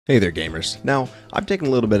Hey there gamers. Now, I've taken a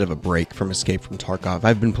little bit of a break from Escape from Tarkov.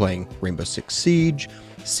 I've been playing Rainbow Six Siege,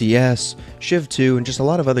 CS, Shiv 2, and just a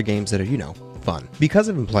lot of other games that are, fun. Because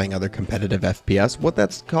I've been playing other competitive FPS, what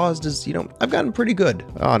that's caused is, I've gotten pretty good,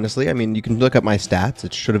 honestly. I mean, you can look up my stats.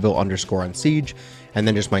 It's Shootaville underscore on Siege, and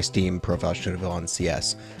then just my Steam profile, Shootaville on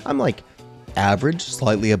CS. I'm like average,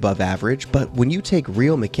 slightly above average, but when you take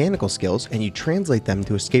real mechanical skills and you translate them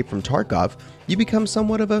to Escape from Tarkov, you become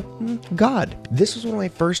somewhat of a god. This was one of my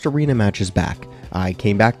first arena matches back. I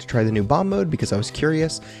came back to try the new bomb mode because I was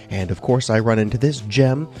curious, and of course I run into this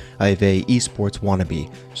gem of a esports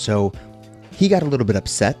wannabe. So he got a little bit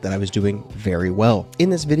upset that I was doing very well.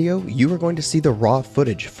 In this video, you are going to see the raw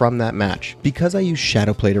footage from that match. Because I use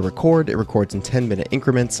Shadowplay to record, it records in 10-minute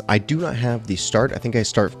increments. I do not have the start. I think I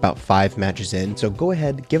start about 5 matches in, so go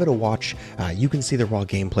ahead, give it a watch. You can see the raw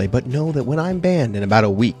gameplay, but know that when I'm banned in about a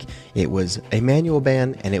week, it was a manual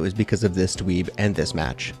ban, and it was because of this dweeb and this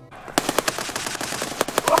match.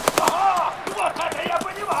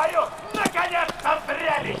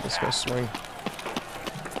 This guy's swing.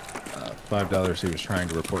 $5 he was trying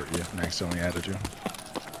to report you and accidentally added you.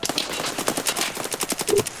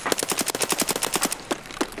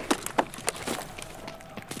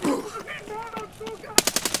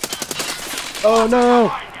 Oh no!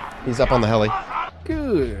 He's up on the heli.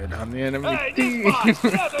 Good on the enemy team.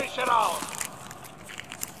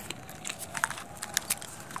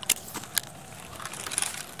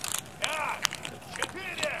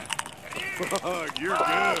 You're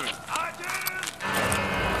good.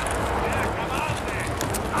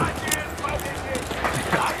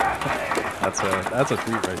 That's a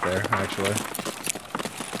tweet right there, actually.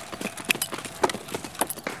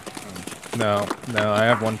 No, I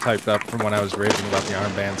have one typed up from when I was raving about the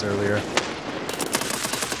armbands earlier.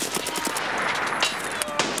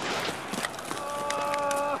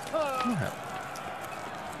 Yeah.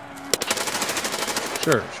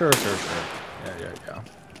 Sure. Yeah.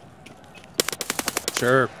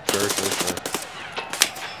 Sure.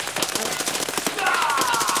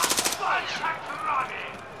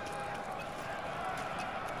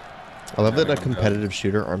 I love that a competitive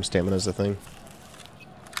shooter, arm stamina is a thing.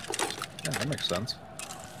 Yeah, that makes sense.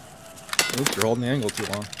 Oops, you're holding the angle too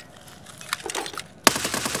long.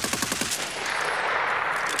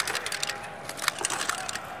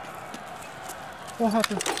 What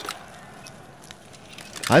happened?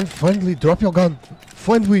 I'm friendly, drop your gun.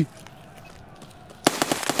 Friendly.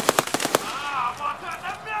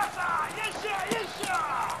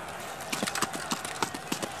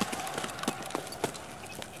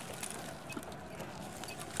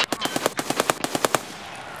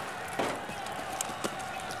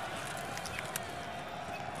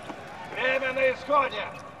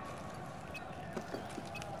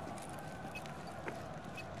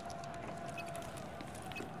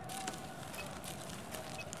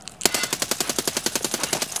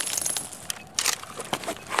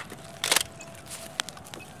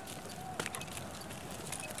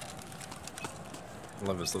 I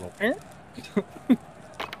love this little.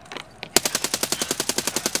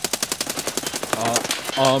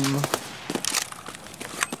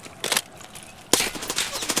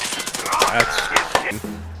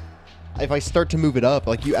 If I start to move it up,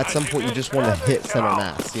 like at some point you just want to hit center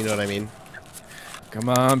mass, you know what I mean? Come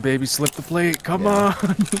on, baby, slip the plate. Come on.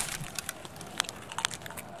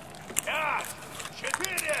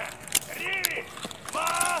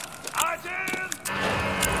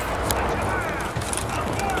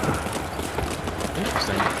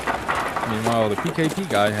 Interesting. Meanwhile, the PKP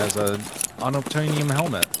guy has a unobtainium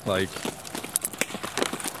helmet. Like,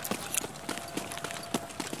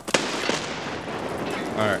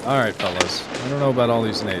 all right, fellas. I don't know about all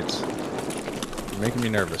these nades. You're making me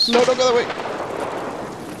nervous. No, don't go that way.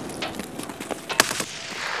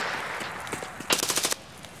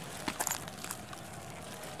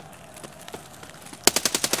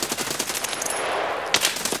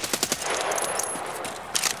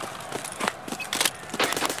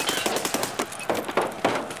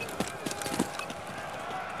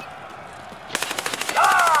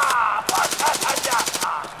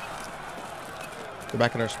 Go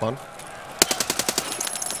back in our spawn.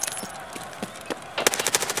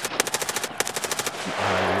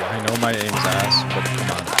 I know my aim's ass, but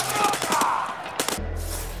come on.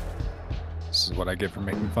 This is what I get for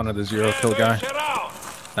making fun of the zero kill guy.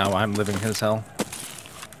 Now I'm living his hell.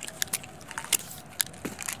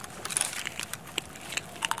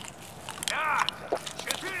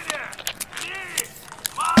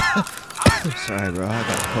 Sorry, bro. I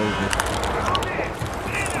got COVID.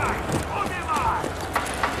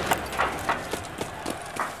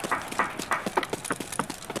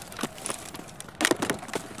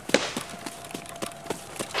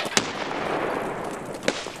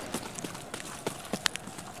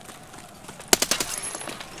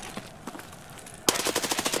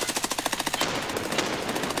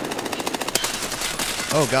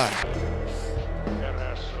 Oh god.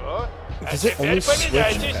 Does it only switch?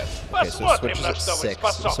 Okay, so it switches at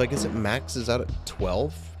 6. So I guess it maxes out at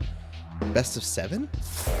 12? Best of 7?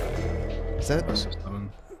 Is that... Best of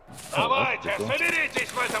 7. Давайте,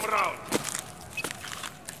 соберитесь в этом раунде.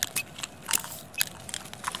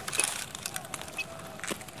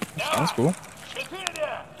 That's cool.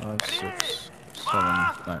 5, 6, 7,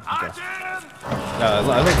 9. Okay. Yeah,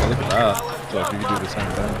 I like the look at that. So if you could do the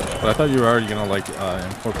same thing. But I thought you were already gonna like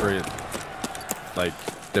incorporate like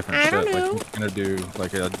different shit. Like you're gonna do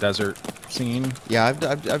like a desert scene. Yeah, I've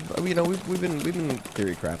you know, we've been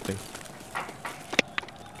theory crafting.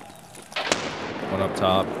 One up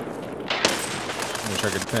top. Wish I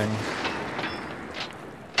could ping.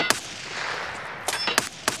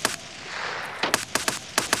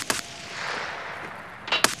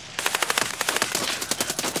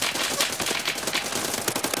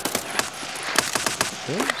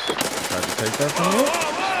 Tried to take that from you.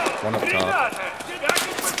 One up top.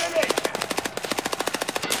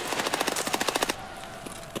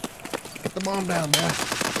 Get the bomb down, man.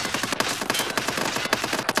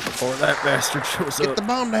 Before that bastard shows Get up. the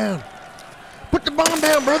bomb down. Put the bomb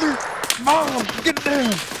down, brother. Bomb. Get it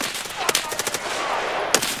down.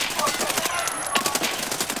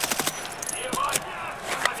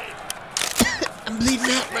 I'm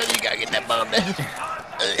bleeding out, brother. You gotta get that bomb down.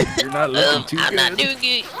 You're not looking too good. I'm not doing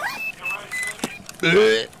good.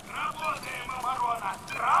 Работаем, оборона.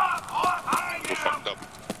 Работаем.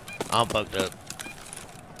 I'm fucked up.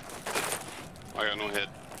 I got no head.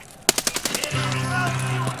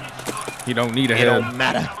 You don't need a It head. don't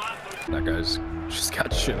matter. That guy's just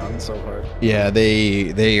got shit on so hard. Yeah,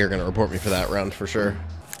 they are gonna report me for that round for sure.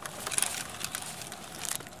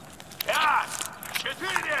 5, 4, 3,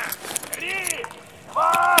 2,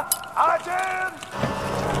 1.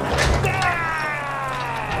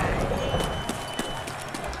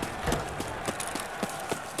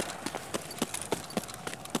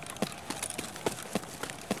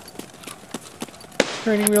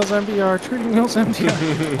 Training wheels MDR, training wheels MDR.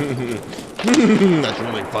 That's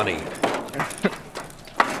really funny.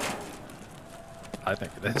 I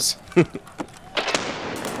think it is.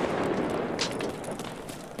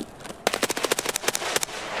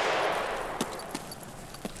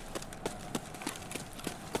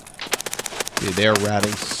 Dude, they are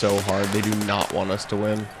ratting so hard. They do not want us to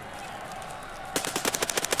win.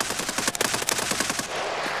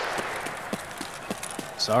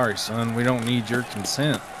 Sorry, son, we don't need your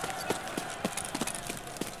consent.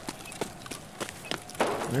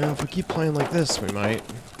 Yeah, if we keep playing like this, we might.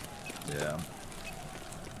 Yeah.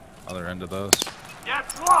 Other end of those. Нет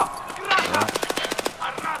слов! Граната!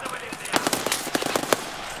 Порадовали меня!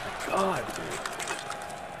 God, dude.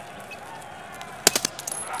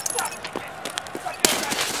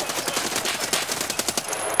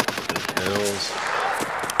 Kills.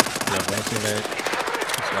 You have one teammate.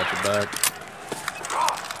 Just got your back.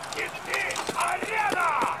 Теперь арена!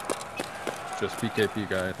 Just PKP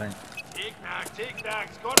guy, I think. Тик-так, тик-так,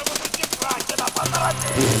 скоро будете брать на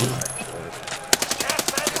полноте!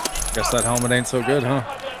 Guess that helmet ain't so good, huh?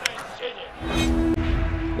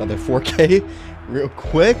 Another 4K, real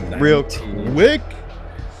quick, real 19. quick.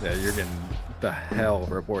 Yeah, you're getting the hell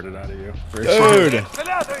reported out of you. For sure. Dude.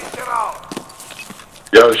 Следующий раунд!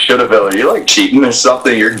 Yo, Shutterville, are you like cheating or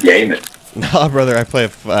something? You're gaming. Nah, brother, I play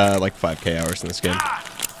like 5K hours in this game. 4,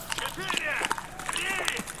 3, 2,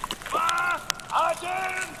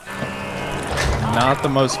 1. Not the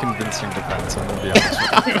most convincing defense, I'm gonna be honest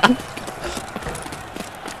with you.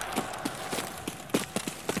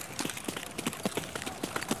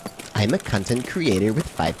 I'm a content creator with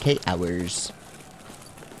 5K hours.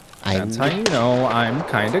 That's how you know I'm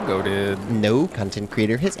kinda goated. No content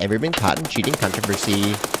creator has ever been caught in cheating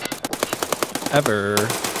controversy. Ever.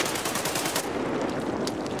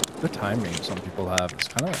 The timing some people have is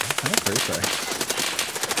kinda crazy.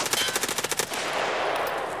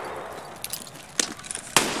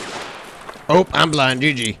 Oh, I'm blind,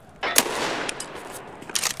 GG.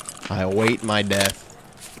 I await my death.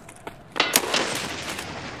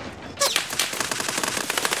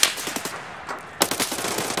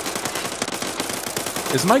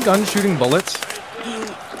 Is my gun shooting bullets?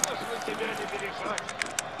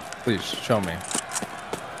 Please, show me.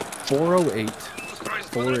 408,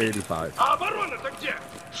 485. А оборона-то где?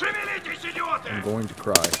 Шевелитесь, идиоты! I'm going to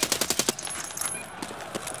cry.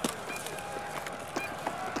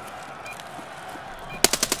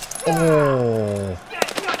 Oh.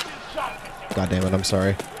 God damn it, I'm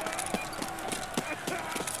sorry.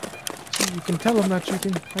 See, you can tell I'm not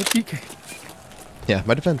shooting. I PK. Yeah,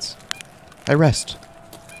 my defense. I rest.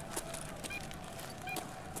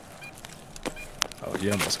 Oh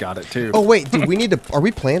You almost got it too. Oh wait, do we need to? Are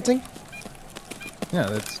we planting? Yeah,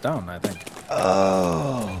 that's down, I think.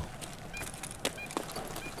 Oh.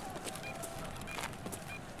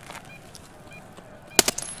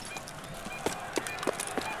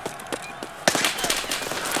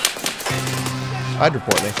 I'd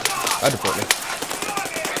report me. I'd report me.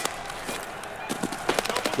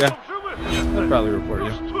 Yeah, I'd probably report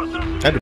you.